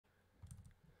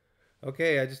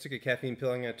Okay, I just took a caffeine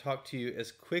pill. I'm going to talk to you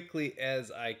as quickly as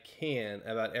I can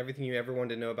about everything you ever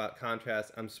wanted to know about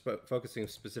contrast. I'm focusing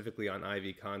specifically on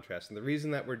IV contrast. And the reason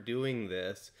that we're doing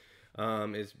this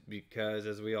is because,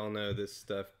 as we all know, this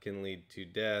stuff can lead to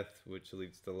death, which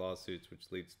leads to lawsuits,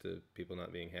 which leads to people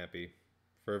not being happy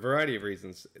for a variety of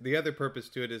reasons. The other purpose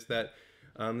to it is that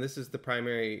this is the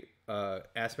primary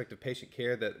aspect of patient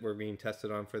care that we're being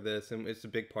tested on for this, and it's a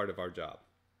big part of our job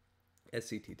as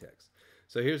CT techs.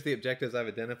 So here's the objectives I've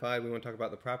identified. We want to talk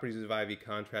about the properties of IV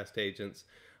contrast agents,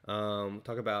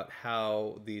 talk about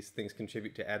how these things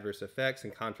contribute to adverse effects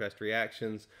and contrast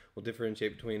reactions. We'll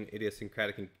differentiate between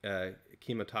idiosyncratic and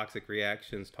chemotoxic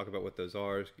reactions, talk about what those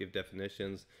are, give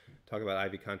definitions, talk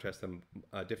about IV contrast on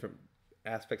different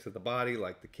aspects of the body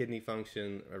like the kidney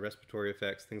function, respiratory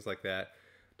effects, things like that.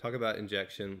 Talk about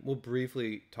injection. We'll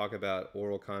briefly talk about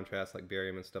oral contrast like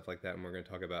barium and stuff like that, and we're going to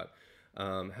talk about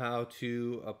how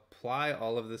to apply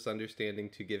all of this understanding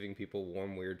to giving people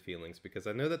warm, weird feelings. Because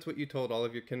I know that's what you told all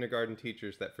of your kindergarten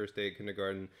teachers that first day of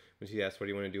kindergarten when she asked, what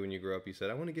do you want to do when you grow up? You said,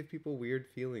 I want to give people weird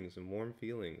feelings and warm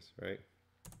feelings, right?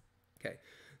 Okay,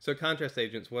 so contrast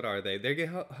agents, what are they? They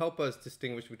help us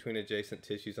distinguish between adjacent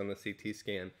tissues on the CT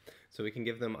scan, so we can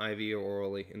give them IV or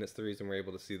orally, and that's the reason we're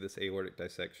able to see this aortic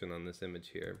dissection on this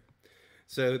image here.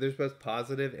 So there's both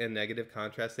positive and negative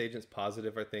contrast agents.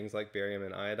 Positive are things like barium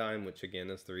and iodine, which again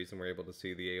is the reason we're able to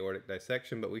see the aortic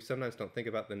dissection, but we sometimes don't think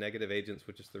about the negative agents,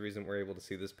 which is the reason we're able to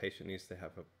see this patient needs to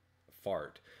have a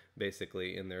fart,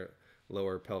 basically, in their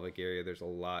lower pelvic area. There's a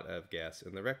lot of gas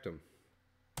in the rectum.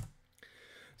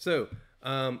 So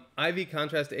IV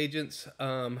contrast agents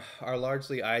are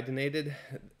largely iodinated,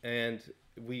 and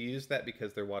we use that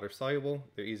because they're water soluble,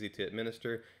 they're easy to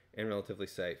administer, and relatively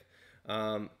safe.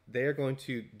 They are going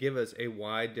to give us a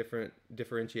wide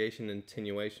differentiation and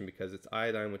attenuation because it's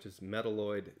iodine, which is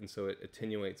metalloid, and so it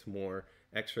attenuates more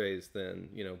X-rays than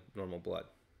normal blood.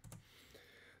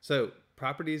 So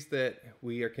properties that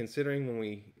we are considering when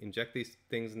we inject these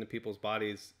things into people's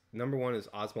bodies, number one is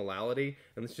osmolality,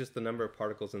 and it's just the number of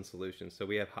particles in solution. So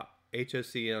we have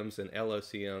HOCMs and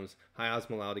LOCMs. High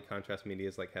osmolality contrast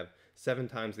medias have 7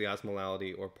 times the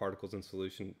osmolality or particles in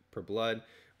solution per blood,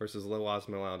 versus low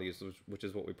osmolality, which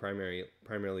is what we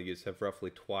primarily use, have roughly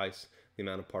twice the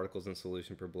amount of particles in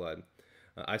solution per blood.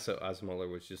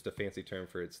 Isoosmolar, which is just a fancy term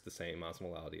for it's the same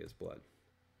osmolality as blood.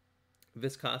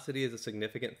 Viscosity is a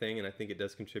significant thing, and I think it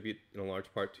does contribute in a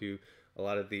large part to a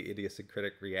lot of the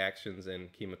idiosyncratic reactions and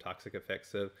chemotoxic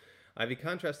effects of IV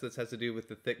contrast. This has to do with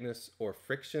the thickness or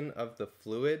friction of the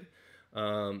fluid.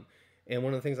 And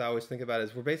one of the things I always think about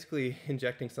is we're basically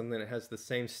injecting something that has the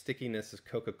same stickiness as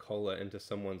Coca-Cola into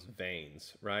someone's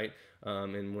veins, right?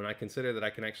 And when I consider that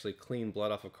I can actually clean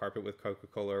blood off a carpet with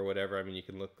Coca-Cola or whatever, I mean, you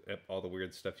can look at all the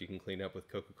weird stuff you can clean up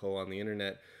with Coca-Cola on the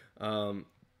internet.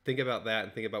 Think about that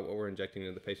and think about what we're injecting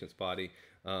into the patient's body.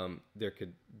 There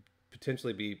could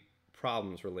potentially be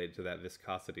problems related to that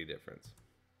viscosity difference.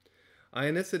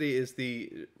 Ionicity is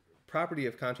the property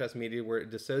of contrast media where it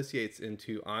dissociates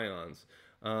into ions.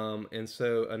 And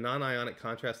so a non-ionic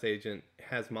contrast agent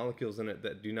has molecules in it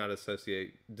that do not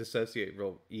dissociate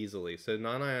real easily. So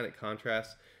non-ionic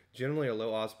contrast generally are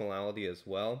low osmolality as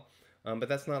well, but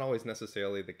that's not always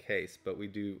necessarily the case, but we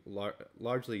do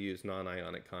largely use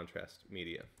non-ionic contrast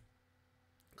media.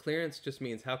 Clearance just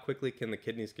means how quickly can the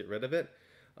kidneys get rid of it.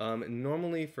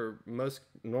 Normally for most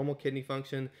normal kidney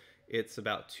function, it's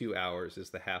about 2 hours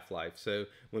is the half-life. So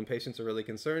when patients are really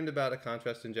concerned about a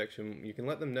contrast injection, you can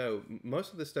let them know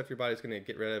most of the stuff your body's going to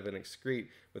get rid of and excrete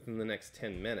within the next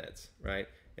 10 minutes, right?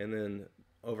 And then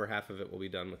over half of it will be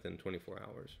done within 24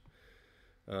 hours.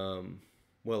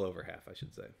 Well over half, I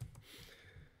should say.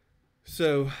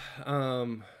 So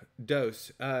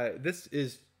dose. This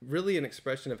is really an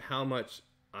expression of how much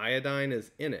iodine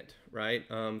is in it, right?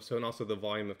 And also the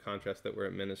volume of contrast that we're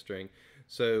administering.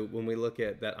 So when we look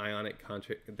at that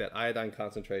iodine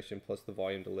concentration plus the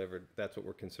volume delivered, that's what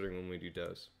we're considering when we do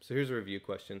dose. So here's a review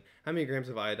question. How many grams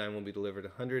of iodine will be delivered?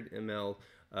 100 ml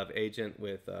of agent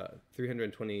with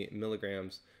 320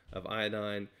 milligrams of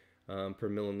iodine per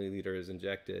milliliter is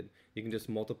injected. You can just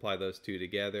multiply those two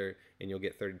together and you'll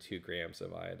get 32 grams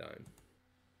of iodine.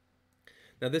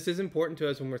 Now this is important to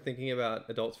us when we're thinking about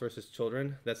adults versus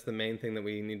children. That's the main thing that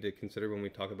we need to consider when we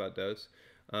talk about dose.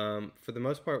 For the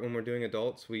most part, when we're doing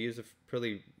adults, we use a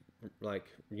pretty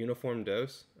uniform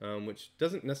dose, which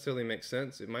doesn't necessarily make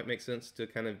sense. It might make sense to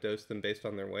kind of dose them based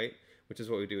on their weight, which is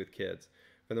what we do with kids.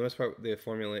 For the most part, the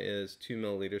formula is 2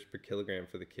 milliliters per kilogram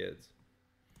for the kids.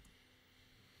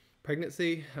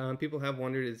 Pregnancy, people have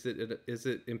wondered, is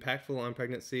it impactful on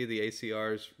pregnancy? The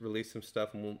ACRs release some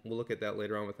stuff, and we'll look at that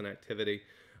later on with an activity.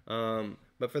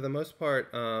 But for the most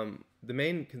part, the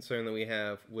main concern that we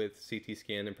have with CT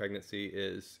scan and pregnancy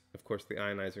is, of course, the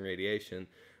ionizing radiation.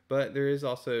 But there is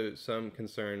also some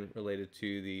concern related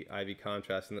to the IV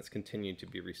contrast, and that's continued to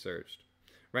be researched.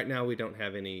 Right now, we don't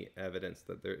have any evidence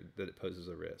that it poses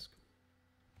a risk.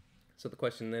 So the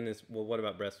question then is, well, what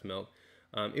about breast milk?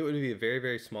 It would be a very,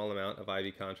 very small amount of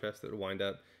IV contrast that would wind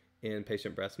up in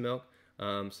patient breast milk.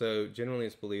 So generally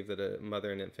it's believed that a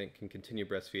mother and infant can continue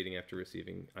breastfeeding after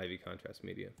receiving IV contrast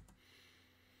media.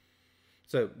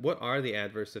 So what are the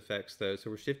adverse effects though?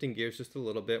 So we're shifting gears just a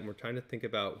little bit and we're trying to think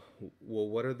about, well,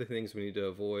 what are the things we need to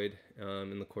avoid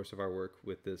in the course of our work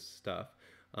with this stuff?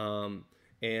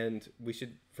 And we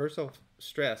should first off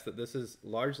stress that this is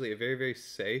largely a very, very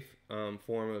safe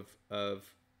form of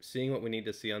seeing what we need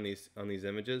to see on these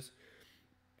images.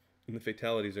 And the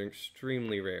fatalities are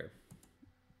extremely rare.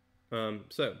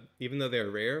 So even though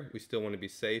they're rare, we still want to be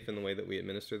safe in the way that we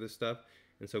administer this stuff.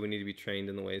 And so we need to be trained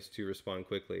in the ways to respond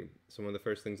quickly. So one of the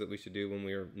first things that we should do when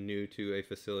we are new to a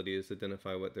facility is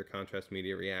identify what their contrast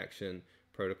media reaction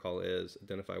protocol is,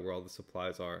 identify where all the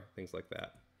supplies are, things like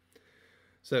that.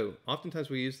 So oftentimes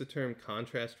we use the term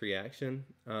contrast reaction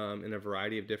in a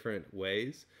variety of different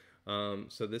ways.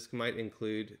 So this might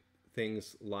include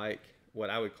things like what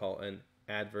I would call an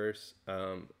adverse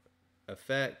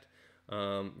effect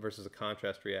versus a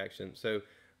contrast reaction. So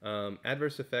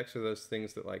adverse effects are those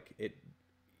things that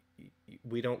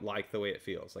we don't like the way it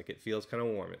feels. Like it feels kind of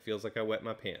warm. It feels like I wet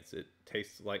my pants. It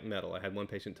tastes like metal. I had one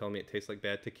patient tell me it tastes like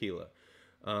bad tequila.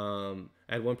 I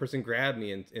had one person grab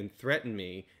me and threaten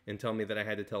me and tell me that I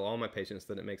had to tell all my patients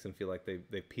that it makes them feel like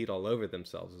they peed all over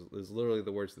themselves. Is literally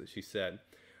the words that she said.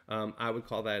 I would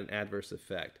call that an adverse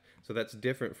effect. So that's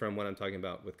different from what I'm talking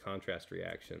about with contrast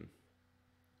reaction.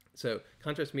 So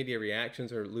contrast media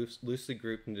reactions are loosely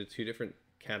grouped into two different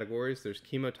categories. There's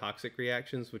chemotoxic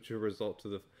reactions, which are a result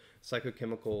of the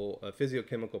psychochemical,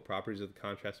 physiochemical properties of the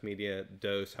contrast media,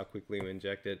 dose, how quickly we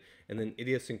inject it. And then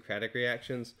idiosyncratic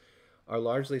reactions are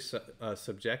largely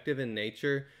subjective in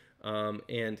nature,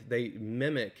 and they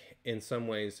mimic in some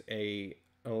ways an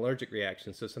allergic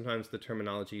reaction. So sometimes the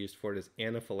terminology used for it is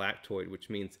anaphylactoid, which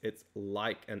means it's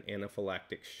like an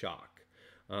anaphylactic shock.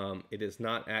 It is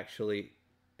not actually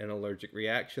an allergic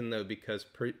reaction though, because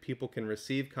people can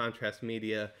receive contrast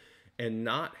media and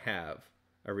not have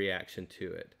a reaction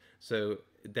to it. So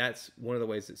that's one of the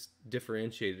ways it's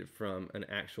differentiated from an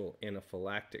actual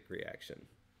anaphylactic reaction.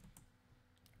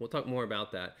 We'll talk more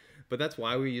about that, but that's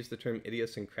why we use the term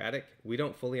idiosyncratic. We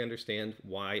don't fully understand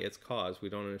why it's caused. We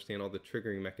don't understand all the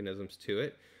triggering mechanisms to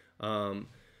it.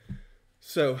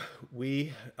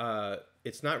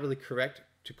 It's not really correct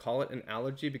to call it an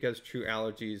allergy because true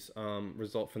allergies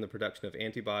result from the production of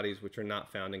antibodies, which are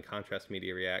not found in contrast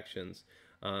media reactions.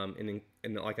 And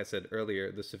like I said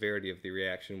earlier, the severity of the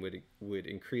reaction would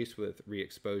increase with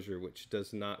re-exposure, which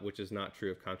is not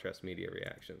true of contrast media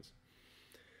reactions.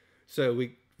 So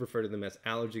we refer to them as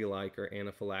allergy-like or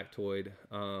anaphylactoid,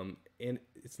 and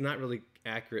it's not really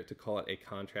accurate to call it a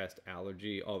contrast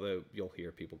allergy, although you'll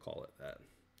hear people call it that.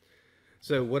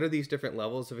 So what are these different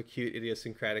levels of acute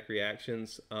idiosyncratic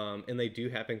reactions? And they do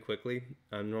happen quickly.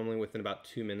 Normally within about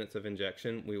 2 minutes of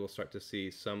injection, we will start to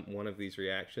see one of these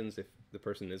reactions if the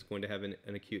person is going to have an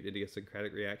acute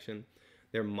idiosyncratic reaction.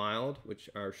 They're mild, which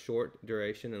are short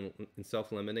duration and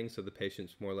self-limiting, so the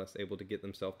patient's more or less able to get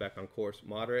themselves back on course.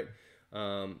 Moderate,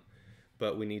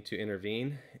 but we need to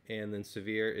intervene. And then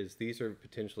severe is these are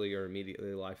potentially or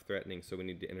immediately life-threatening, so we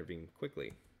need to intervene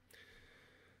quickly.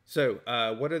 So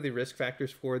what are the risk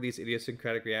factors for these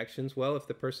idiosyncratic reactions? Well, if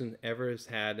the person ever has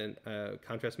had a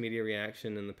contrast media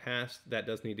reaction in the past, that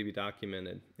does need to be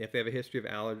documented. If they have a history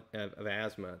of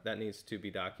asthma, that needs to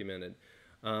be documented.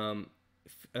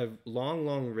 A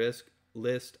long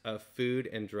list of food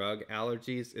and drug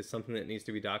allergies is something that needs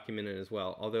to be documented as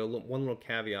well. Although one little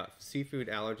caveat, seafood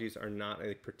allergies are not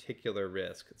a particular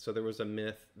risk. So there was a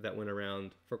myth that went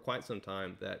around for quite some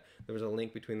time that there was a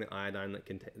link between the iodine that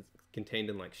contained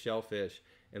in like shellfish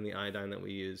and the iodine that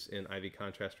we use in IV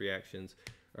contrast reactions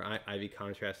or IV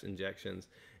contrast injections.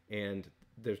 And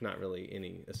there's not really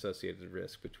any associated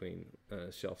risk between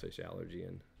shellfish allergy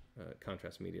and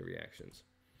contrast media reactions.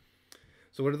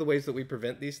 So what are the ways that we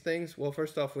prevent these things? Well,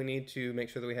 first off, we need to make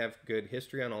sure that we have good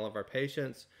history on all of our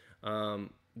patients.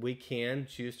 We can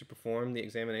choose to perform the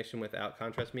examination without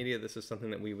contrast media. This is something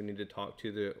that we would need to talk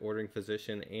to the ordering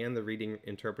physician and the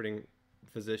interpreting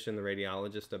physician, the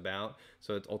radiologist, about.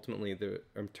 So it's ultimately the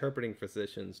interpreting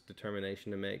physician's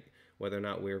determination to make whether or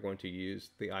not we are going to use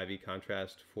the IV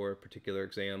contrast for a particular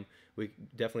exam. We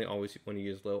definitely always want to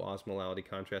use low osmolality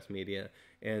contrast media,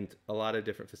 and a lot of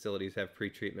different facilities have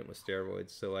pre-treatment with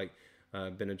steroids. So like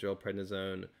Benadryl,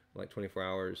 prednisone, like 24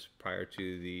 hours prior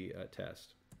to the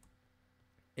test.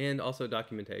 And also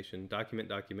documentation, document,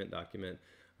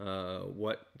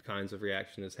 what kinds of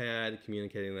reaction is had,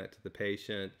 communicating that to the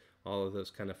patient. All of those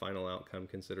kind of final outcome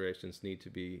considerations need to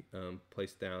be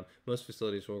placed down. Most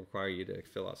facilities will require you to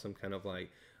fill out some kind of like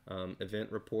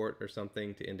event report or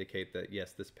something to indicate that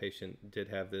yes, this patient did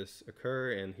have this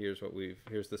occur, and here's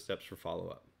the steps for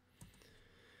follow-up.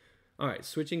 All right,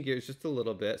 switching gears just a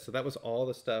little bit. So that was all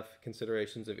the stuff,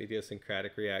 considerations of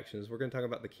idiosyncratic reactions. We're going to talk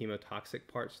about the chemotoxic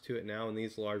parts to it now, and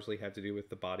these largely have to do with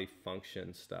the body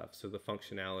function stuff, so the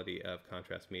functionality of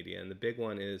contrast media. And the big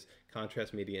one is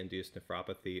contrast media-induced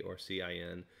nephropathy, or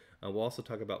CIN. We'll also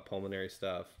talk about pulmonary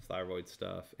stuff, thyroid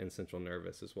stuff, and central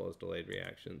nervous, as well as delayed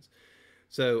reactions.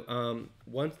 So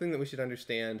one thing that we should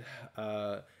understand,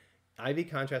 IV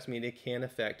contrast media can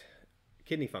affect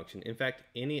kidney function. In fact,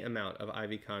 any amount of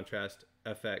IV contrast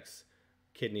affects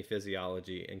kidney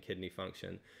physiology and kidney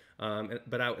function.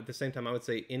 But at the same time, I would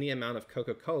say any amount of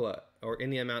Coca-Cola or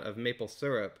any amount of maple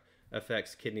syrup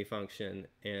affects kidney function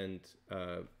and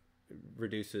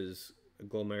reduces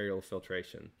glomerular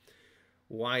filtration.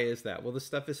 Why is that? Well, the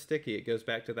stuff is sticky. It goes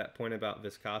back to that point about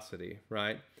viscosity,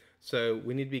 right? So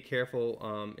we need to be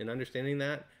careful in understanding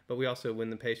that, but we also,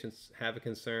 when the patients have a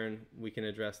concern, we can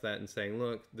address that and saying,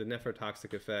 look, the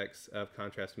nephrotoxic effects of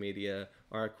contrast media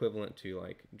are equivalent to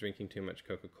like drinking too much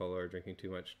Coca-Cola or drinking too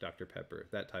much Dr. Pepper,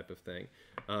 that type of thing.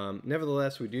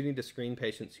 Nevertheless, we do need to screen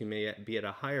patients who may be at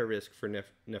a higher risk for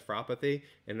nephropathy,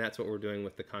 and that's what we're doing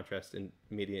with the contrast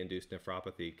media-induced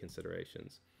nephropathy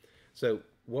considerations. So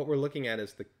what we're looking at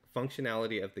is the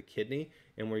functionality of the kidney,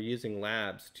 and we're using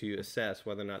labs to assess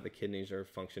whether or not the kidneys are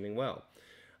functioning well.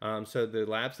 So the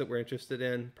labs that we're interested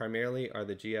in primarily are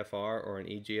the GFR or an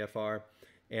eGFR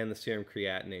and the serum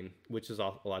creatinine, which is a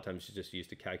lot of times just used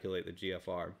to calculate the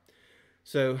GFR.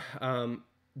 So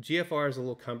GFR is a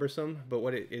little cumbersome, but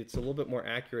it's a little bit more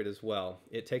accurate as well.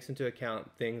 It takes into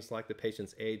account things like the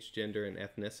patient's age, gender, and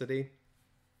ethnicity,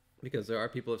 because there are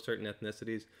people of certain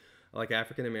ethnicities, like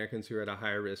African Americans, who are at a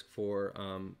higher risk for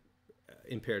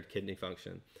impaired kidney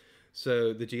function.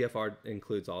 So the GFR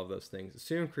includes all of those things.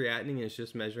 Serum creatinine is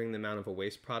just measuring the amount of a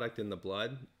waste product in the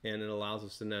blood, and it allows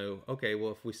us to know, okay,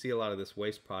 well, if we see a lot of this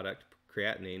waste product,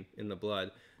 creatinine, in the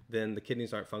blood, then the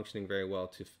kidneys aren't functioning very well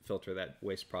to filter that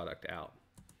waste product out.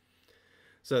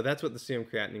 So that's what the serum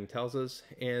creatinine tells us,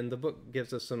 and the book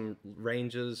gives us some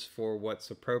ranges for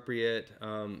what's appropriate.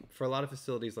 For a lot of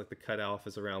facilities, like the cutoff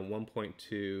is around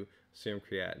 1.2 serum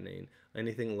creatinine.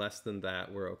 Anything less than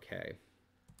that, we're okay.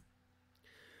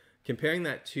 Comparing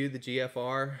that to the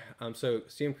GFR, so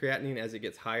serum creatinine, as it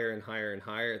gets higher and higher and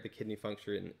higher, the kidney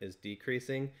function is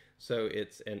decreasing. So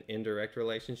it's an indirect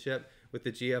relationship. With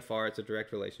the GFR, it's a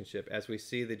direct relationship. As we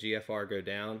see the GFR go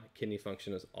down, kidney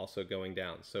function is also going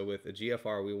down. So with the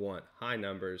GFR, we want high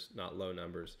numbers, not low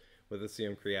numbers. With the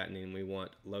serum creatinine, we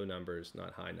want low numbers,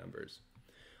 not high numbers.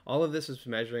 All of this is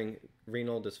measuring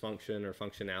renal dysfunction or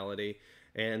functionality.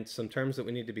 And some terms that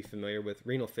we need to be familiar with: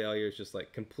 renal failure is just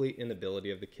like complete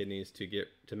inability of the kidneys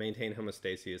to maintain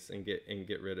homeostasis and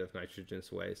get rid of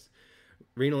nitrogenous waste.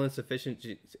 Renal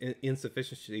insufficiency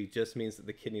just means that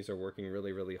the kidneys are working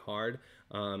really, really hard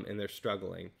and they're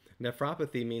struggling.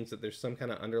 Nephropathy means that there's some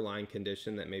kind of underlying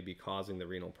condition that may be causing the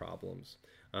renal problems.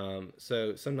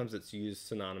 So sometimes it's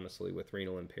used synonymously with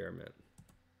renal impairment.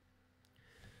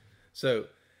 So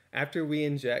after we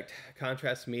inject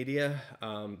contrast media,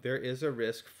 there is a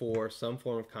risk for some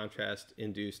form of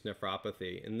contrast-induced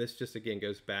nephropathy. And this just, again,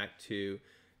 goes back to,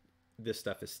 this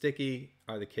stuff is sticky.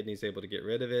 Are the kidneys able to get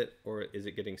rid of it, or is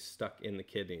it getting stuck in the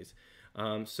kidneys?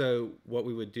 So what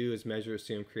we would do is measure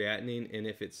serum creatinine, and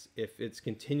if it's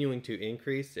continuing to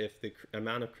increase, if the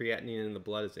amount of creatinine in the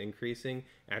blood is increasing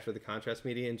after the contrast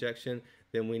media injection,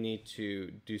 then we need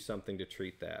to do something to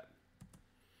treat that.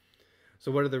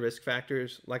 So what are the risk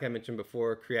factors? Like I mentioned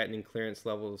before, creatinine clearance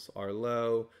levels are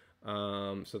low,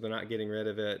 so they're not getting rid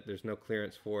of it. There's no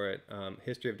clearance for it.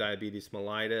 History of diabetes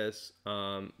mellitus,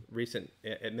 recent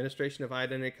administration of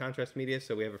iodinated contrast media.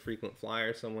 So we have a frequent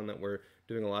flyer, someone that we're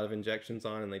doing a lot of injections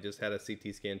on, and they just had a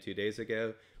CT scan 2 days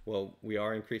ago. Well, we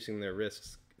are increasing their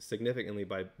risks significantly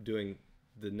by doing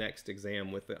the next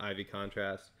exam with the IV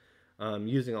contrast,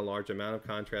 using a large amount of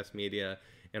contrast media,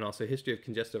 and also history of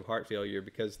congestive heart failure,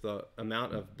 because the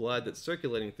amount of blood that's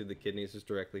circulating through the kidneys is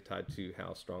directly tied to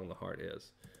how strong the heart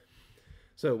is.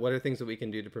 So what are things that we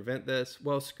can do to prevent this?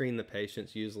 Well, screen the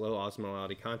patients, use low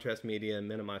osmolality contrast media,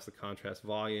 minimize the contrast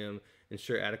volume,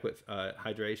 ensure adequate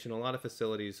hydration. A lot of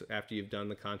facilities, after you've done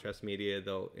the contrast media,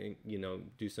 they'll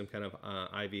do some kind of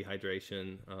IV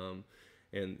hydration,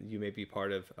 and you may be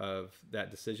part of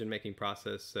that decision-making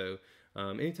process. So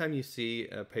Anytime you see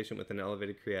a patient with an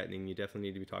elevated creatinine, you definitely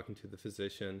need to be talking to the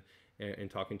physician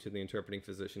and talking to the interpreting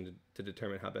physician to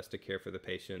determine how best to care for the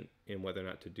patient and whether or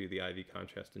not to do the IV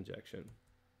contrast injection.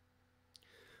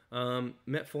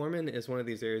 Metformin is one of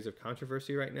these areas of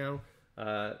controversy right now.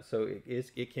 So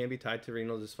it can be tied to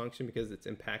renal dysfunction because it's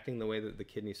impacting the way that the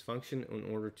kidneys function in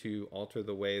order to alter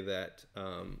the way that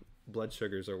blood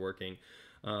sugars are working.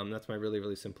 That's my really,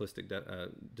 really simplistic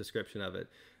description of it.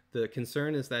 The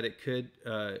concern is that it could,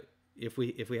 if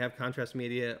we have contrast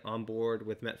media on board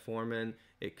with metformin,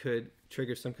 it could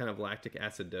trigger some kind of lactic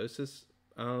acidosis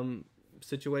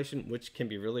situation, which can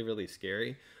be really, really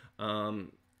scary.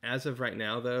 As of right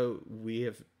now, though,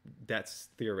 that's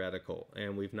theoretical,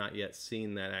 and we've not yet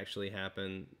seen that actually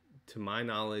happen to my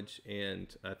knowledge,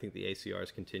 and I think the ACR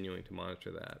is continuing to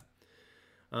monitor that.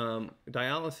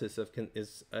 Dialysis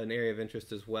is an area of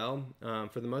interest as well.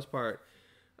 For the most part,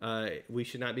 we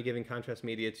should not be giving contrast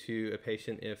media to a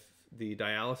patient if the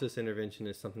dialysis intervention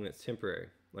is something that's temporary.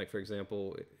 Like, for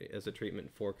example, as a treatment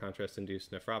for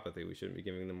contrast-induced nephropathy, we shouldn't be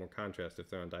giving them more contrast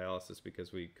if they're on dialysis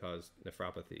because we caused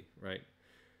nephropathy, right?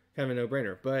 Kind of a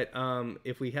no-brainer. But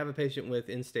if we have a patient with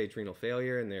end-stage renal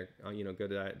failure and they're go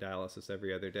to dialysis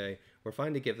every other day, we're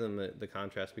fine to give them the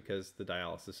contrast because the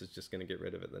dialysis is just going to get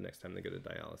rid of it the next time they go to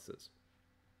dialysis.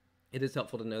 It is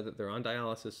helpful to know that they're on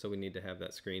dialysis, so we need to have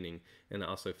that screening and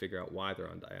also figure out why they're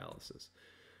on dialysis.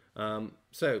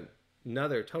 So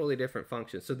another totally different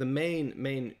function. So the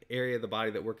main area of the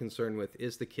body that we're concerned with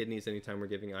is the kidneys anytime we're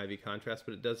giving IV contrast,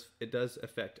 but it does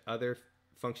affect other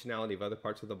functionality of other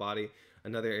parts of the body.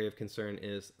 Another area of concern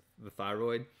is the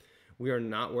thyroid. We are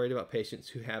not worried about patients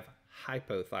who have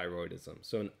hypothyroidism.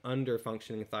 So an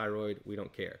under-functioning thyroid, we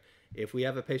don't care. If we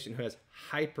have a patient who has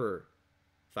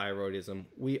hyperthyroidism,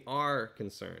 we are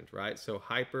concerned, right? So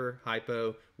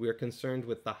hypo, we are concerned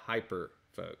with the hyper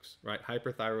folks, right?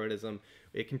 Hyperthyroidism,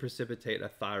 it can precipitate a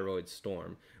thyroid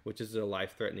storm, which is a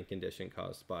life-threatening condition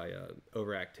caused by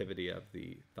overactivity of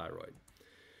the thyroid.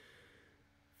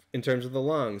 In terms of the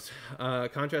lungs,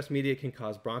 contrast media can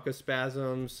cause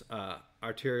bronchospasms,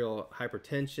 arterial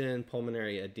hypertension,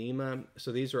 pulmonary edema.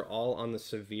 So these are all on the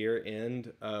severe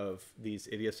end of these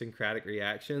idiosyncratic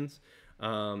reactions.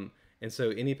 And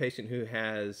so any patient who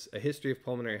has a history of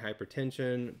pulmonary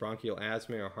hypertension, bronchial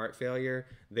asthma, or heart failure,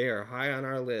 they are high on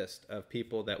our list of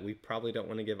people that we probably don't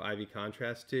want to give IV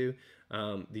contrast to.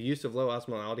 The use of low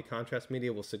osmolality contrast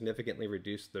media will significantly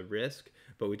reduce the risk,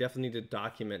 but we definitely need to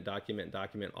document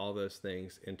all those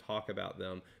things and talk about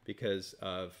them because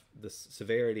of the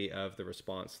severity of the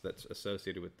response that's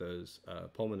associated with those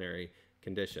pulmonary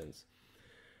conditions.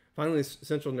 Finally,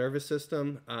 central nervous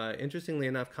system. Interestingly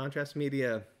enough, contrast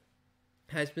media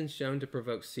has been shown to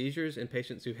provoke seizures in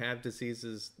patients who have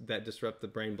diseases that disrupt the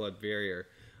brain-blood barrier.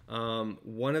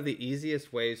 One of the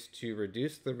easiest ways to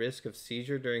reduce the risk of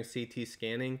seizure during CT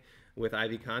scanning with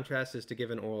IV contrast is to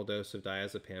give an oral dose of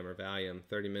diazepam or Valium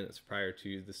 30 minutes prior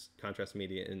to this contrast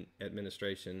media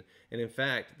administration. And in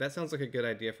fact, that sounds like a good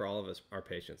idea for all of us, our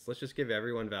patients. Let's just give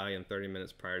everyone Valium 30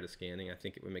 minutes prior to scanning. I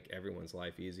think it would make everyone's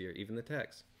life easier, even the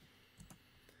techs.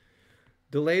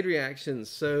 Delayed reactions.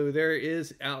 So there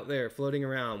is out there floating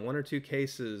around 1 or 2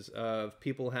 cases of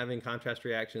people having contrast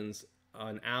reactions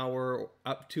an hour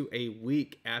up to a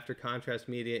week after contrast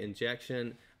media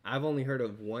injection. I've only heard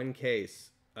of 1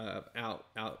 case out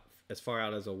as far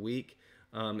out as a week.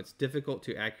 It's difficult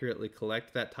to accurately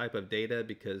collect that type of data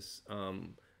because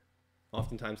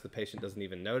oftentimes the patient doesn't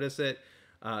even notice it.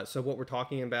 So what we're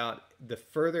talking about, the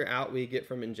further out we get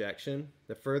from injection,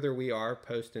 the further we are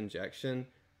post-injection,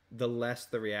 the less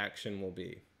the reaction will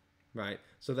be, right?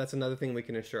 So that's another thing we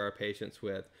can assure our patients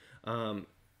with.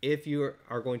 If you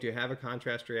are going to have a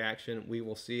contrast reaction, we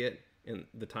will see it in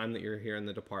the time that you're here in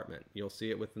the department. You'll see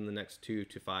it within the next 2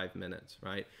 to 5 minutes,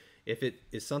 right? If it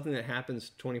is something that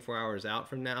happens 24 hours out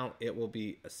from now, it will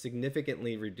be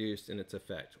significantly reduced in its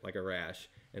effect, like a rash,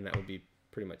 and that will be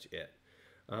pretty much it.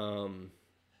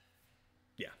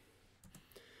 Yeah.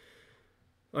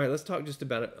 All right, let's talk just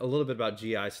about a little bit about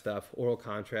GI stuff, oral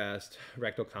contrast,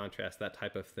 rectal contrast, that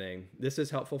type of thing. This is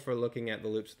helpful for looking at the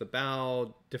loops of the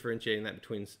bowel, differentiating that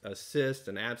between a cyst,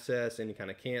 an abscess, any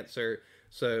kind of cancer.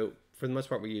 So for the most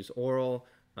part, we use oral.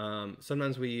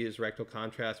 Sometimes we use rectal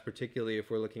contrast, particularly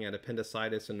if we're looking at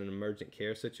appendicitis in an emergent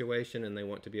care situation and they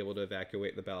want to be able to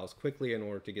evacuate the bowels quickly in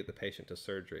order to get the patient to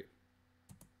surgery.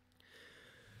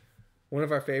 One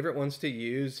of our favorite ones to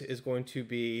use is going to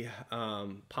be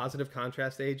positive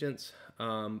contrast agents,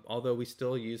 although we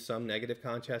still use some negative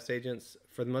contrast agents.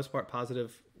 For the most part,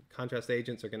 positive contrast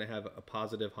agents are going to have a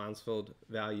positive Hounsfield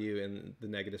value, and the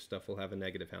negative stuff will have a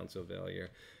negative Hounsfield value.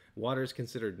 Water is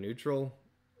considered neutral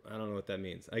I don't know what that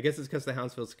means. I guess it's because the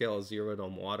Hounsfield scale is zeroed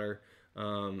on water.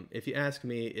 If you ask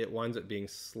me, it winds up being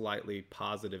slightly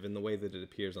positive in the way that it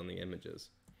appears on the images.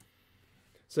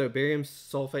 So barium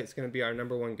sulfate is going to be our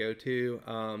number one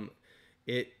go-to.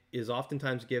 It is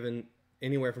oftentimes given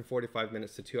anywhere from 45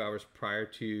 minutes to 2 hours prior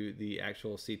to the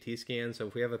actual CT scan. So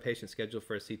if we have a patient scheduled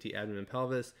for a CT abdomen and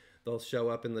pelvis, they'll show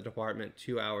up in the department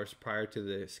 2 hours prior to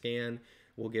the scan.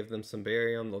 We'll give them some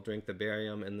barium, they'll drink the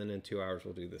barium, and then in 2 hours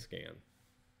we'll do the scan.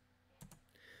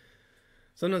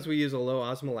 Sometimes we use a low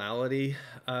osmolality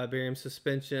barium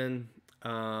suspension,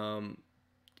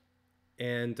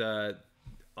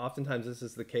 oftentimes this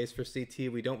is the case for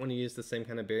CT. We don't want to use the same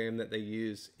kind of barium that they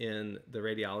use in the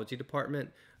radiology department,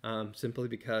 simply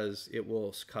because it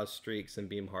will cause streaks and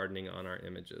beam hardening on our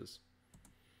images.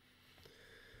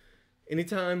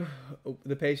 Anytime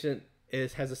the patient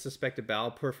has a suspected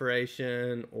bowel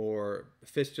perforation or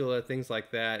fistula, things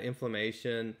like that,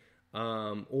 inflammation,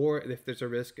 or if there's a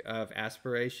risk of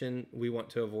aspiration, we want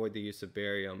to avoid the use of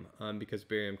barium, because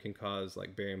barium can cause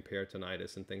like barium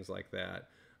peritonitis and things like that.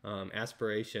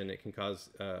 Aspiration, it can cause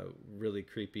really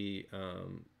creepy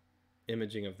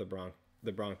imaging of the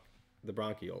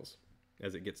bronchioles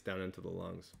as it gets down into the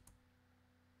lungs.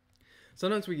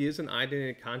 Sometimes we use an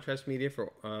iodinated contrast media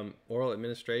for oral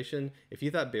administration. If you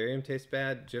thought barium tastes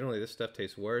bad, generally this stuff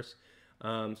tastes worse.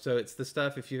 So it's the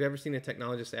stuff, if you've ever seen a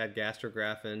technologist add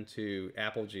gastrographin to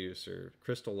apple juice or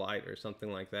Crystal Light or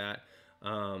something like that,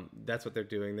 that's what they're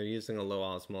doing. They're using a low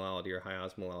osmolality or high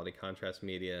osmolality contrast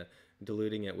media,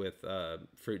 diluting it with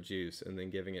fruit juice, and then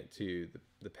giving it to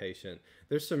the patient.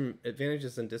 There's some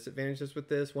advantages and disadvantages with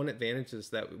this. One advantage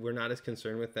is that we're not as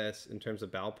concerned with this in terms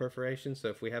of bowel perforation. So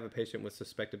if we have a patient with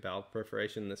suspected bowel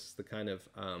perforation, this is the kind of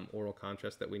oral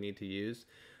contrast that we need to use.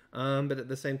 But at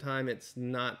the same time, it's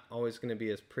not always going to be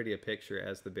as pretty a picture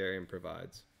as the barium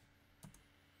provides.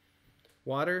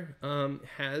 Water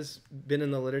has been in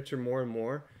the literature more and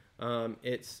more.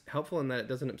 It's helpful in that it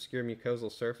doesn't obscure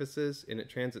mucosal surfaces and it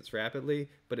transits rapidly,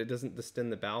 but it doesn't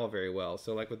distend the bowel very well.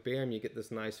 So like with barium, you get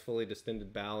this nice fully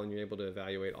distended bowel and you're able to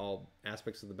evaluate all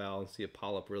aspects of the bowel and see a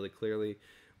polyp really clearly.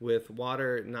 With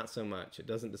water, not so much. It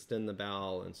doesn't distend the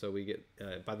bowel, and so we get,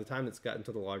 by the time it's gotten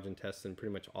to the large intestine,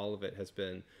 pretty much all of it has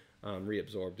been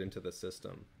reabsorbed into the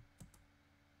system.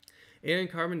 Air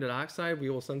and carbon dioxide, we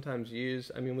will sometimes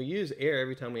use, we use air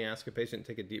every time we ask a patient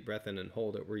to take a deep breath in and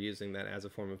hold it. We're using that as a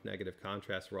form of negative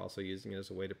contrast. We're also using it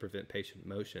as a way to prevent patient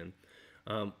motion.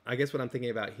 I guess what I'm thinking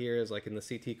about here is like in the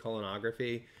CT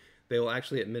colonography, they will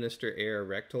actually administer air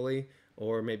rectally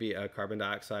or maybe a carbon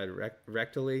dioxide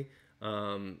rectally.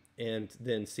 And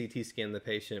then CT scan the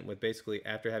patient with basically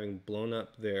after having blown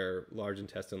up their large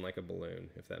intestine like a balloon,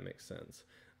 if that makes sense.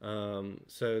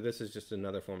 So this is just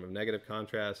another form of negative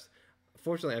contrast.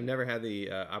 Fortunately, I've never had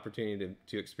the opportunity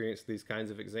to experience these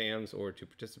kinds of exams or to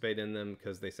participate in them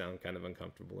because they sound kind of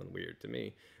uncomfortable and weird to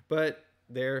me. But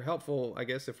they're helpful, I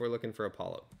guess, if we're looking for a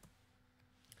polyp.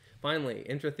 Finally,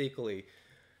 intrathecally.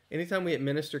 Anytime we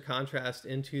administer contrast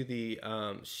into the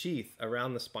sheath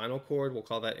around the spinal cord, we'll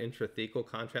call that intrathecal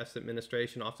contrast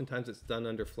administration. Oftentimes it's done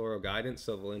under fluoro guidance,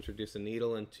 so they'll introduce a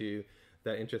needle into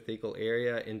that intrathecal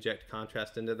area, inject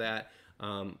contrast into that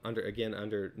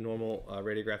under normal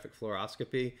radiographic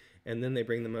fluoroscopy, and then they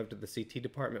bring them over to the CT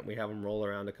department. We have them roll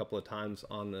around a couple of times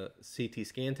on the CT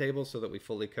scan table so that we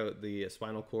fully coat the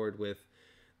spinal cord with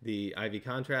the IV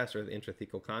contrast or the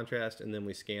intrathecal contrast, and then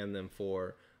we scan them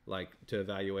for to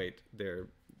evaluate their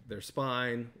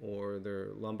spine or their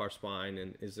lumbar spine,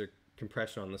 and is there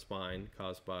compression on the spine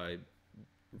caused by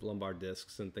lumbar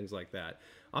discs and things like that.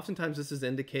 Oftentimes this is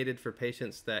indicated for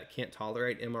patients that can't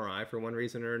tolerate MRI for one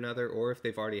reason or another, or if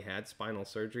they've already had spinal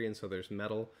surgery and so there's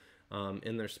metal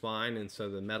in their spine, and so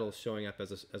the metal is showing up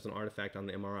as an artifact on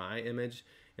the MRI image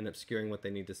and obscuring what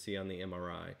they need to see on the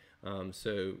MRI.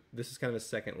 So this is kind of a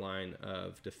second line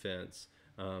of defense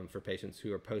for patients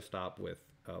who are post-op with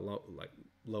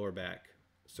lower back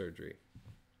surgery.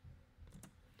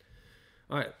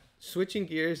 All right, switching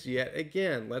gears yet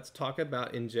again, let's talk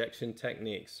about injection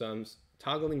techniques. So I'm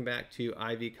toggling back to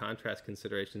IV contrast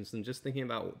considerations and just thinking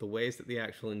about the ways that the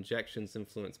actual injections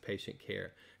influence patient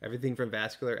care. Everything from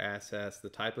vascular access, the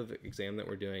type of exam that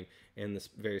we're doing, and the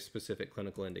very specific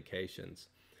clinical indications.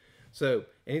 So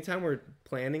anytime we're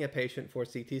planning a patient for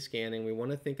CT scanning, we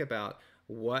want to think about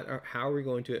how are we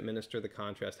going to administer the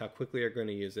contrast, how quickly are we going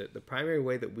to use it. The primary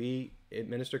way that we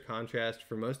administer contrast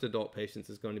for most adult patients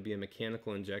is going to be a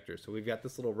mechanical injector. So we've got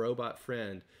this little robot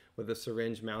friend with a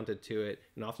syringe mounted to it,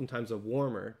 and oftentimes a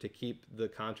warmer to keep the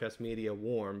contrast media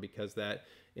warm because that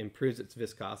improves its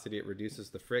viscosity, it reduces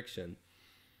the friction.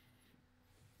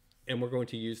 And we're going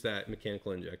to use that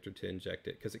mechanical injector to inject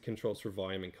it because it controls for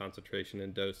volume and concentration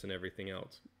and dose and everything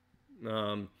else.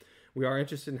 We are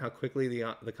interested in how quickly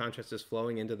the contrast is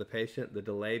flowing into the patient, the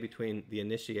delay between the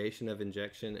initiation of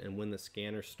injection and when the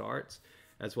scanner starts,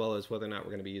 as well as whether or not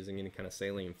we're going to be using any kind of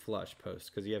saline flush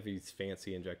post, because you have these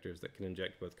fancy injectors that can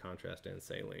inject both contrast and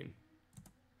saline.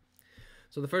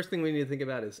 So the first thing we need to think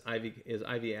about is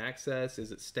IV access.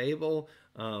 Is it stable?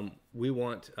 We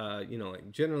want,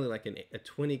 generally like a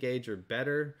 20 gauge or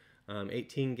better,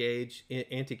 18 gauge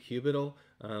antecubital.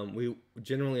 We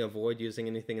generally avoid using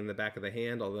anything in the back of the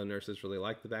hand, although nurses really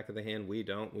like the back of the hand. We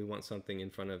don't. We want something in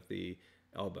front of the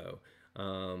elbow.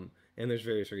 And there's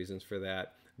various reasons for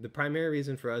that. The primary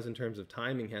reason for us in terms of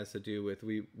timing has to do with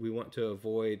we want to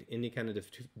avoid any kind of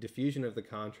diffusion of the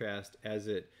contrast as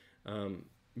it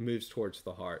moves towards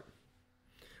the heart.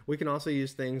 We can also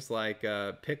use things like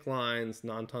PICC lines,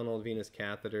 non-tunneled venous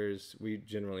catheters. We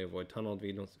generally avoid tunneled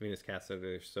venous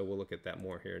catheters, so we'll look at that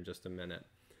more here in just a minute.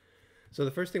 So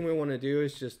the first thing we want to do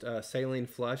is just saline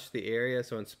flush the area,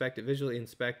 so inspect it, visually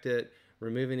inspect it,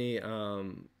 remove any,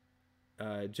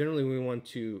 generally we want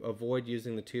to avoid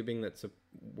using the tubing that's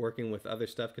working with other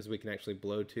stuff because we can actually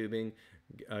blow tubing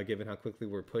given how quickly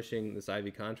we're pushing this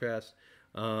IV contrast.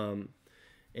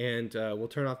 And we'll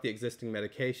turn off the existing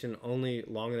medication only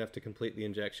long enough to complete the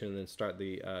injection and then start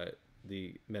the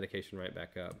medication right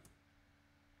back up.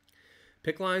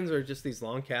 PICC lines are just these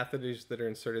long catheters that are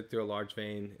inserted through a large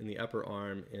vein in the upper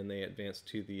arm, and they advance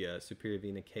to the superior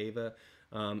vena cava.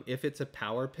 If it's a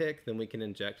power PICC, then we can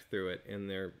inject through it, and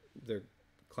they're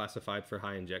classified for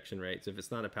high injection rates. If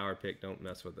it's not a power PICC, don't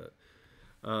mess with it.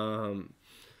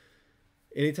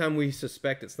 Anytime we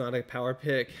suspect it's not a power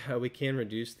PICC, we can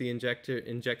reduce the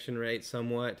injection rate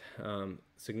somewhat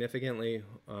significantly,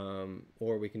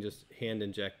 or we can just hand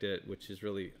inject it, which is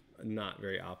really not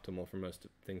very optimal for most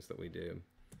things that we do.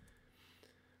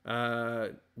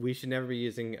 We should never be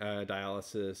using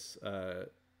dialysis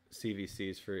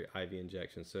CVCs for IV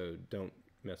injection, so don't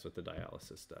mess with the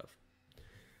dialysis stuff.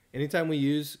 Anytime we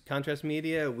use contrast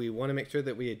media, we want to make sure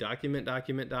that we document.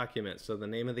 So the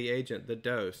name of the agent, the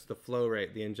dose, the flow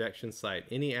rate, the injection site,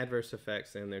 any adverse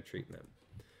effects, and their treatment.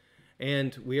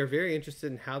 And we are very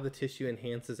interested in how the tissue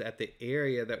enhances at the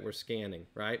area that we're scanning,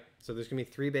 right? So there's going to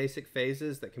be 3 basic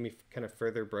phases that can be kind of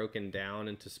further broken down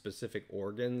into specific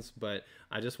organs, but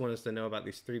I just want us to know about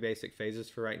these 3 basic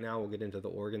phases for right now. We'll get into the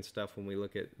organ stuff when we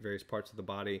look at various parts of the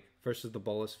body. First is the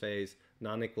bolus phase,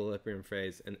 non-equilibrium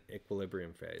phase, and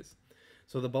equilibrium phase.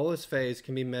 So the bolus phase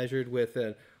can be measured with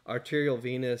an arterial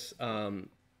venous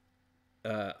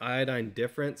iodine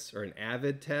difference, or an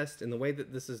AVID test. And the way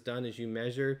that this is done is you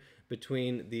measure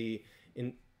between the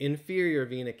inferior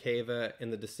vena cava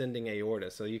and the descending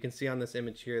aorta. So you can see on this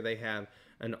image here, they have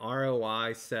an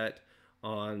ROI set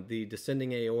on the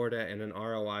descending aorta and an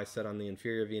ROI set on the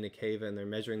inferior vena cava, and they're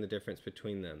measuring the difference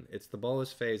between them. It's the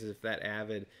bolus phase if that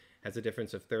AVID has a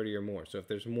difference of 30 or more. So if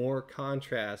there's more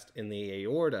contrast in the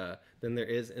aorta than there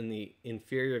is in the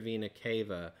inferior vena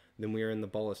cava, then we are in the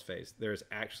bolus phase. There's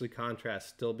actually contrast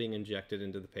still being injected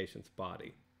into the patient's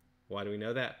body. Why do we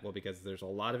know that? Well, because there's a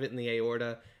lot of it in the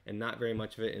aorta and not very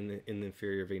much of it in the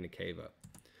inferior vena cava.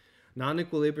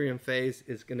 Non-equilibrium phase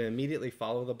is going to immediately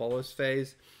follow the bolus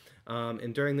phase.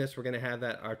 And during this, we're going to have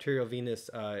that arterial venous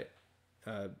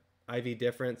IV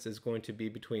difference is going to be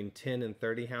between 10 and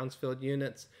 30 Hounsfield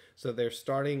units. So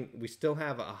we still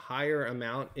have a higher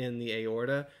amount in the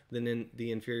aorta than in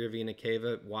the inferior vena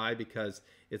cava. Why? Because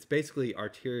it's basically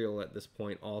arterial at this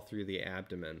point all through the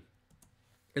abdomen.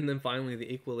 And then finally,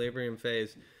 the equilibrium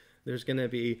phase, there's going to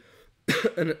be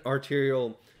an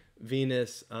arterial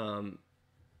venous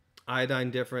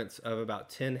iodine difference of about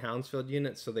 10 Hounsfield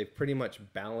units. So they've pretty much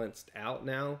balanced out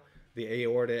now. The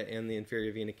aorta and the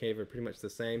inferior vena cava are pretty much the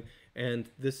same. And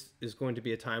this is going to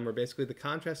be a time where basically the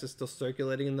contrast is still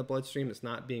circulating in the bloodstream. It's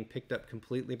not being picked up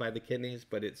completely by the kidneys,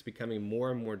 but it's becoming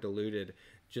more and more diluted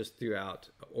just throughout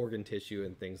organ tissue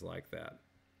and things like that.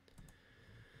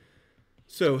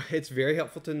 So it's very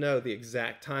helpful to know the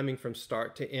exact timing from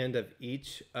start to end of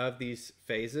each of these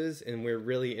phases, and we're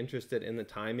really interested in the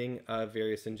timing of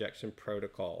various injection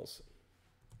protocols.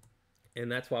 And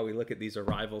that's why we look at these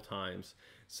arrival times.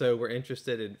 So we're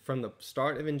interested in from the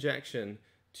start of injection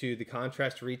to the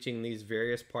contrast reaching these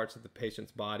various parts of the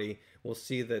patient's body, we'll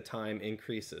see the time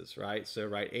increases, right? So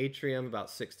right atrium, about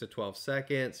 6 to 12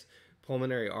 seconds.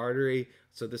 Pulmonary artery,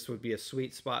 so this would be a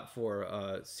sweet spot for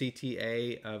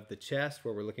CTA of the chest,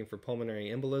 where we're looking for pulmonary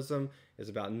embolism, is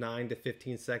about 9 to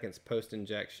 15 seconds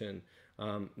post-injection.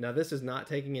 Now this is not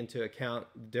taking into account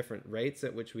different rates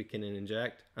at which we can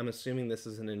inject. I'm assuming this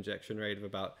is an injection rate of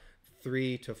about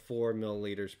 3 to 4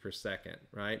 milliliters per second,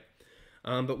 right?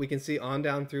 But we can see on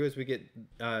down through as we get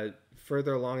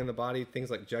further along in the body, things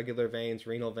like jugular veins,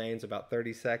 renal veins, about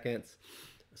 30 seconds,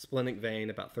 splenic vein,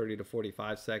 about 30 to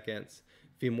 45 seconds,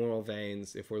 femoral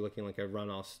veins, if we're looking like a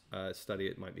runoff study,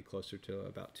 it might be closer to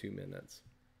about 2 minutes.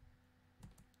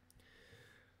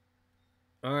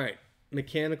 All right,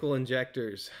 mechanical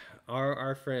injectors are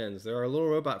our friends. They're our little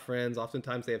robot friends.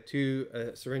 Oftentimes they have two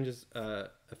syringes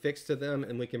affixed to them,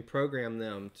 and we can program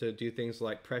them to do things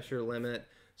like pressure limit.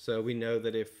 So we know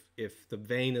that if the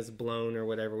vein is blown or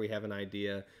whatever, we have an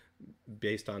idea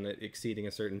based on it exceeding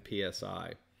a certain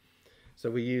PSI. So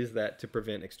we use that to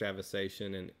prevent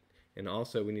extravasation, and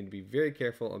also we need to be very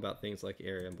careful about things like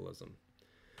air embolism.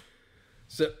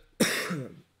 So,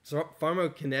 so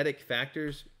pharmacokinetic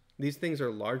factors, these things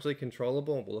are largely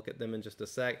controllable. We'll look at them in just a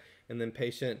sec. And then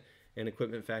patient and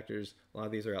equipment factors, a lot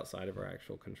of these are outside of our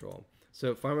actual control.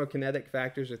 So pharmacokinetic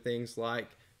factors are things like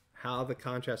how the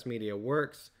contrast media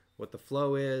works, what the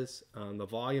flow is, the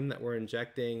volume that we're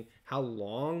injecting, how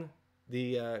long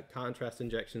the contrast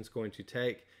injection is going to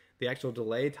take, the actual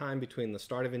delay time between the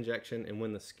start of injection and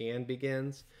when the scan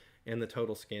begins, and the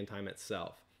total scan time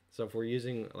itself. So if we're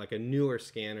using like a newer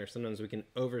scanner, sometimes we can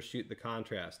overshoot the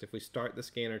contrast. If we start the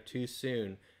scanner too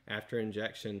soon after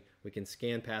injection, we can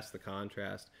scan past the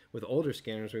contrast. With older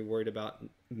scanners, we're worried about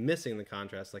missing the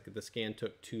contrast, like if the scan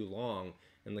took too long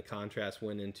and the contrast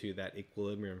went into that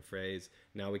equilibrium phase.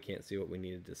 Now we can't see what we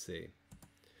needed to see.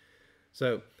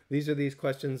 So these are these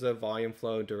questions of volume,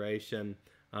 flow, duration.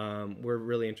 We're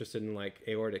really interested in like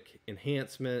aortic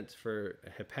enhancement, for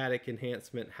hepatic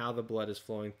enhancement, how the blood is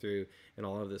flowing through, and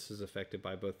all of this is affected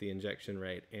by both the injection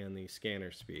rate and the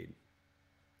scanner speed.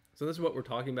 So this is what we're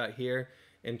talking about here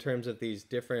in terms of these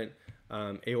different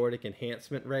aortic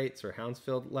enhancement rates or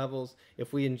Hounsfield levels.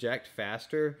 If we inject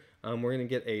faster, we're going to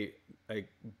get a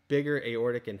bigger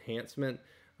aortic enhancement.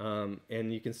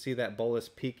 And you can see that bolus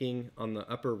peaking on the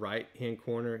upper right hand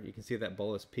corner. You can see that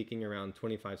bolus peaking around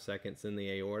 25 seconds in the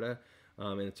aorta.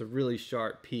 And it's a really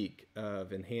sharp peak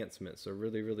of enhancement. So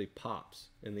really, really pops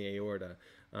in the aorta.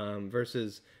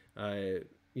 Versus,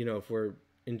 you know, if we're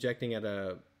injecting at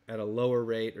a lower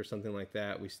rate or something like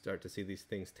that, we start to see these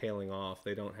things tailing off.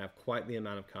 They don't have quite the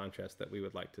amount of contrast that we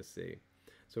would like to see.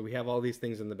 So we have all these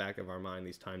things in the back of our mind,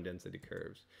 these time density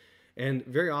curves. And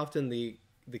very often the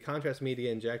contrast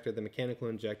media injector, the mechanical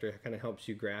injector, kind of helps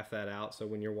you graph that out. So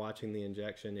when you're watching the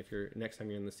injection, if you're next time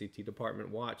you're in the CT department,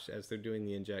 watch as they're doing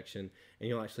the injection, and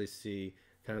you'll actually see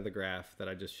kind of the graph that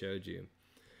I just showed you.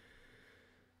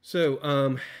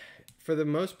 So for the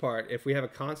most part, if we have a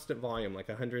constant volume, like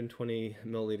 120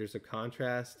 milliliters of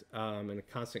contrast, and a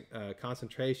constant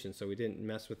concentration, so we didn't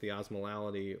mess with the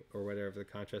osmolality or whatever of the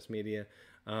contrast media,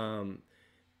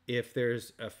 if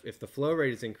the flow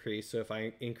rate is increased, so if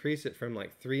I increase it from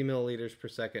like 3 milliliters per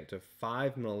second to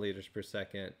 5 milliliters per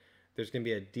second, there's going to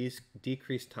be a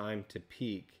decreased time to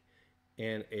peak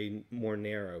and a more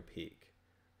narrow peak,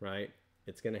 right?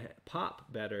 It's going to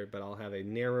pop better, but I'll have a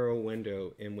narrow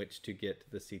window in which to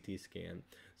get the CT scan.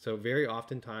 So very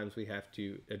oftentimes we have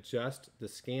to adjust the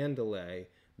scan delay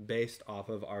based off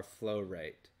of our flow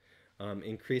rate.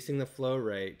 Increasing the flow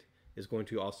rate is going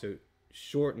to also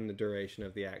shorten the duration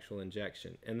of the actual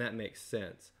injection, and that makes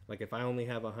sense. Like if I only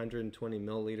have 120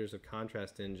 milliliters of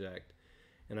contrast to inject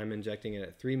and I'm injecting it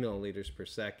at 3 milliliters per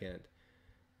second,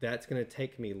 that's going to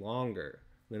take me longer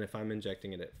than if I'm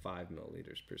injecting it at 5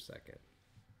 milliliters per second.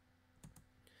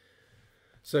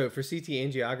 So for CT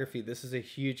angiography, this is a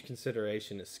huge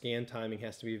consideration. The scan timing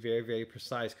has to be very, very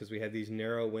precise because we have these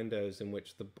narrow windows in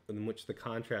which the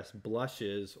contrast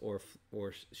blushes or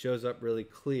shows up really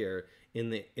clear in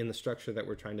the structure that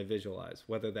we're trying to visualize,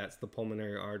 whether that's the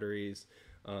pulmonary arteries,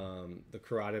 the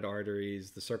carotid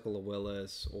arteries, the circle of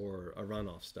Willis, or a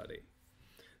runoff study.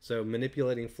 So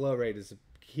manipulating flow rate is a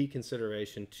key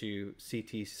consideration to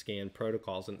CT scan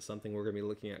protocols, and it's something we're going to be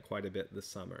looking at quite a bit this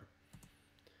summer.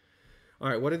 All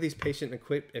right, what are these patient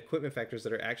equipment factors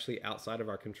that are actually outside of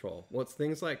our control? Well, it's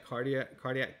things like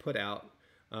cardiac put out,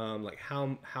 like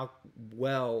how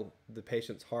well the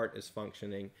patient's heart is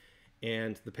functioning,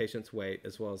 and the patient's weight,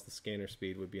 as well as the scanner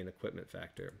speed, would be an equipment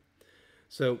factor.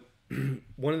 So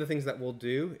one of the things that we'll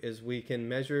do is we can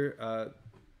measure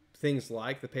things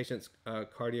like the patient's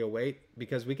cardio weight,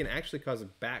 because we can actually cause a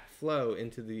backflow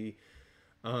into the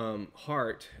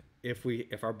heart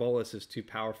if our bolus is too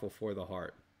powerful for the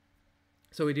heart.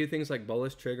 So we do things like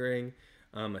bolus triggering,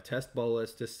 a test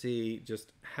bolus to see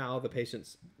just how the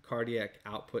patient's cardiac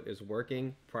output is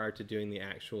working prior to doing the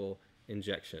actual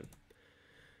injection.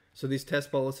 So these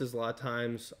test boluses a lot of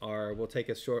times we'll take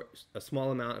a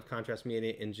small amount of contrast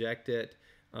media, inject it.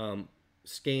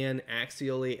 scan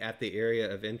axially at the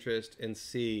area of interest and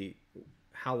see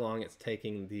how long it's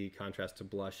taking the contrast to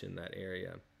blush in that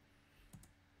area.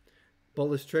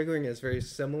 Bolus triggering is very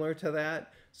similar to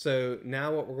that. So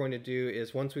now what we're going to do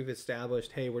is, once we've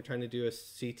established, hey, we're trying to do a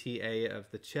CTA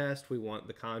of the chest, we want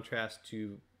the contrast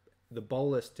to the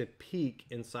bolus to peak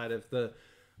inside of the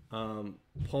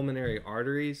pulmonary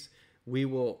arteries, we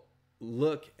will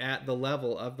look at the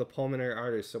level of the pulmonary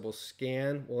arteries. So we'll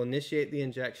scan, we'll initiate the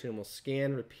injection, we'll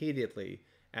scan repeatedly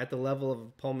at the level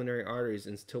of pulmonary arteries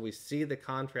until we see the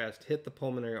contrast hit the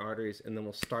pulmonary arteries, and then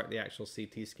we'll start the actual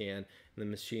CT scan, and the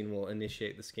machine will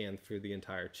initiate the scan through the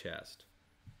entire chest.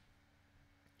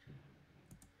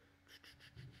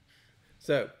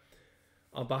 So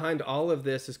behind all of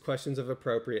this is questions of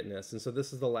appropriateness. And so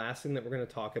this is the last thing that we're going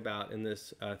to talk about in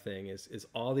this thing is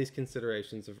all these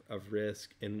considerations of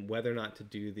risk and whether or not to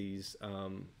do these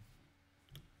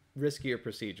riskier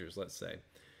procedures, let's say.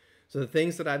 So the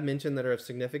things that I've mentioned that are of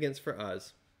significance for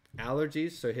us: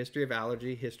 allergies, so history of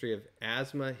allergy, history of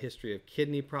asthma, history of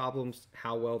kidney problems,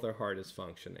 how well their heart is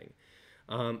functioning.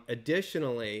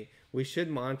 Additionally, we should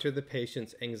monitor the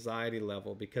patient's anxiety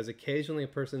level, because occasionally a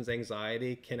person's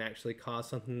anxiety can actually cause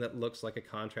something that looks like a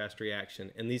contrast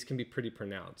reaction, and these can be pretty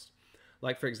pronounced.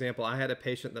 Like, for example, I had a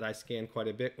patient that I scanned quite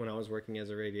a bit when I was working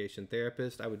as a radiation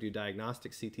therapist. I would do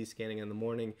diagnostic CT scanning in the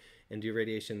morning and do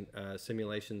radiation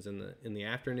simulations in the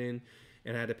afternoon.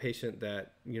 And I had a patient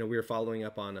that, we were following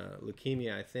up on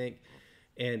leukemia, I think.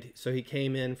 And so he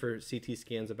came in for CT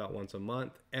scans about once a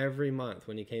month. Every month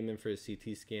when he came in for a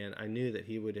CT scan, I knew that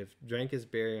he would have drank his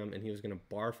barium and he was going to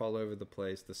barf all over the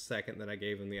place the second that I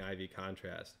gave him the IV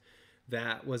contrast.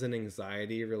 That was an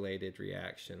anxiety-related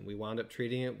reaction. We wound up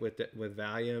treating it with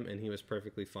Valium, and he was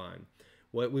perfectly fine.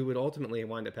 What we would ultimately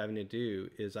wind up having to do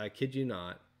is, I kid you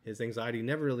not, his anxiety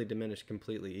never really diminished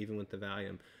completely, even with the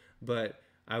Valium. But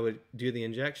I would do the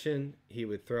injection, he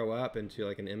would throw up into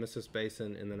like an emesis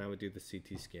basin, and then I would do the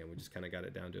CT scan. We just kind of got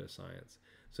it down to a science.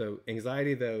 So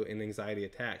anxiety, though, and anxiety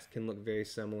attacks can look very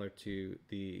similar to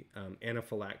the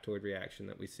anaphylactoid reaction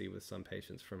that we see with some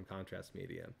patients from contrast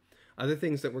media. Other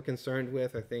things that we're concerned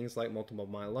with are things like multiple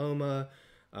myeloma,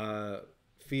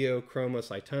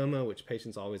 pheochromocytoma, which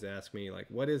patients always ask me, like,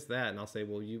 what is that? And I'll say,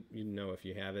 well, you know if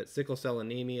you have it. Sickle cell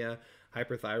anemia,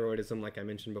 hyperthyroidism, like I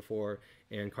mentioned before,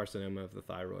 and carcinoma of the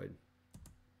thyroid.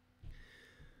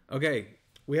 Okay,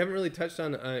 we haven't really touched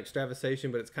on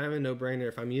extravasation, but it's kind of a no-brainer.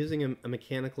 If I'm using a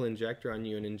mechanical injector on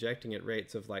you and injecting at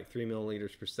rates of like 3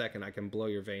 milliliters per second, I can blow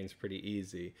your veins pretty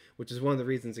easy, which is one of the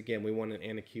reasons, again, we want an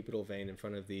antecubital vein in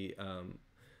front of the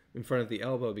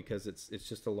elbow, because it's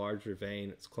just a larger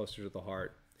vein. It's closer to the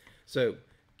heart. So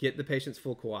get the patient's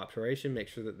full cooperation. Make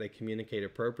sure that they communicate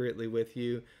appropriately with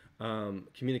you.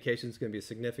 Communication is going to be a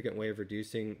significant way of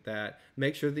reducing that.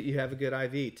 Make sure that you have a good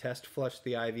IV. Test flush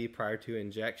the IV prior to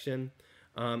injection.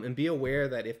 And be aware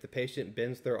that if the patient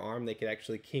bends their arm, they could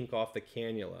actually kink off the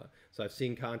cannula. So I've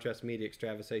seen contrast media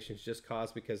extravasations just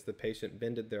caused because the patient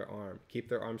bended their arm. Keep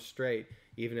their arm straight,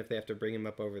 even if they have to bring them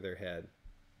up over their head.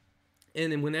 And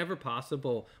then whenever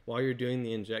possible, while you're doing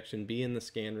the injection, be in the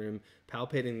scan room,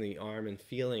 palpating the arm and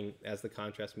feeling as the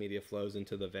contrast media flows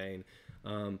into the vein.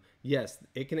 Yes,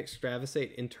 it can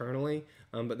extravasate internally,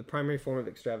 but the primary form of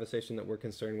extravasation that we're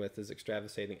concerned with is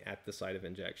extravasating at the site of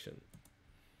injection.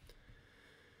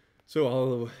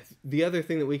 So the other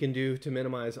thing that we can do to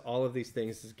minimize all of these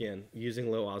things is, again,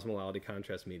 using low osmolality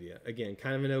contrast media. Again,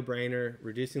 kind of a no-brainer.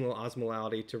 Reducing the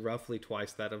osmolality to roughly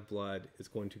twice that of blood is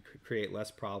going to create less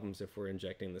problems if we're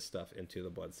injecting this stuff into the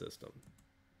blood system.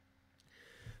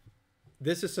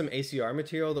 This is some ACR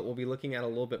material that we'll be looking at a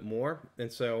little bit more.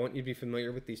 And so I want you to be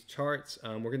familiar with these charts.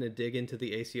 We're going to dig into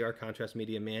the ACR contrast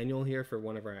media manual here for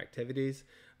one of our activities.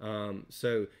 So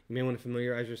you may want to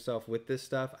familiarize yourself with this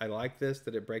stuff. I like this,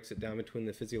 that it breaks it down between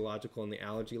the physiological and the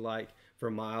allergy-like for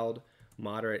mild,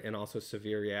 moderate, and also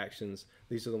severe reactions.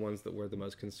 These are the ones that we're the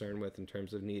most concerned with in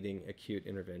terms of needing acute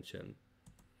intervention.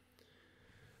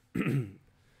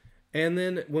 And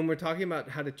then when we're talking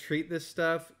about how to treat this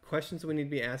stuff, questions we need to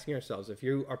be asking ourselves. If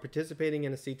you are participating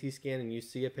in a CT scan and you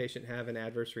see a patient have an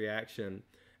adverse reaction,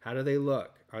 how do they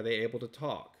look? Are they able to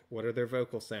talk? What are their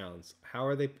vocal sounds? How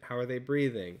are they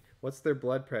breathing? What's their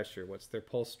blood pressure? What's their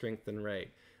pulse strength and rate?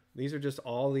 These are just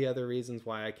all the other reasons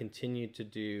why I continue to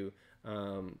do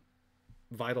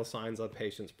vital signs on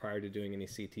patients prior to doing any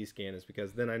CT scan, is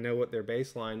because then I know what their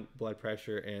baseline blood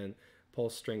pressure and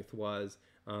pulse strength was.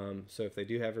 So if they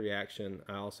do have a reaction,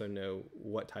 I also know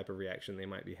what type of reaction they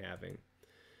might be having.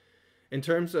 In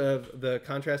terms of the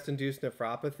contrast-induced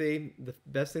nephropathy, the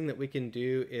best thing that we can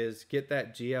do is get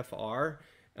that GFR,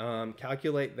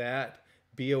 calculate that,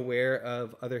 be aware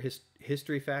of other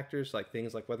history factors, like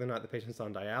things like whether or not the patient's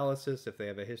on dialysis, if they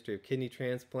have a history of kidney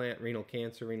transplant, renal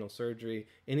cancer, renal surgery,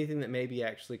 anything that may be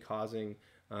actually causing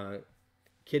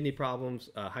kidney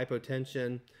problems,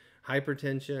 hypotension,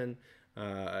 hypertension,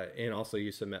 and also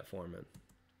use of metformin.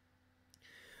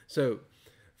 So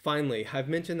finally, I've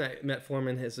mentioned that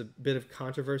metformin has a bit of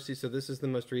controversy. So this is the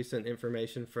most recent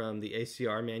information from the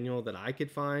ACR manual that I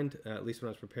could find, at least when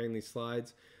I was preparing these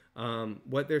slides.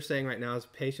 What they're saying right now is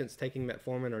patients taking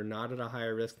metformin are not at a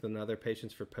higher risk than other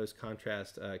patients for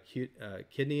post-contrast acute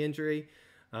kidney injury.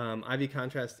 IV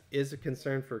contrast is a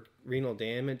concern for renal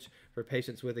damage for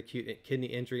patients with acute kidney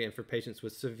injury and for patients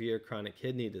with severe chronic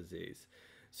kidney disease.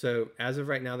 So as of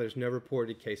right now, there's no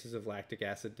reported cases of lactic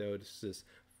acidosis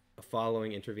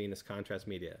following intravenous contrast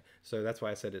media. So that's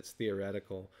why I said it's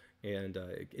theoretical, and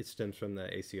it stems from the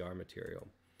ACR material.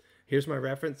 Here's my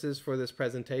references for this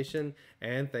presentation,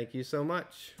 and thank you so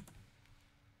much.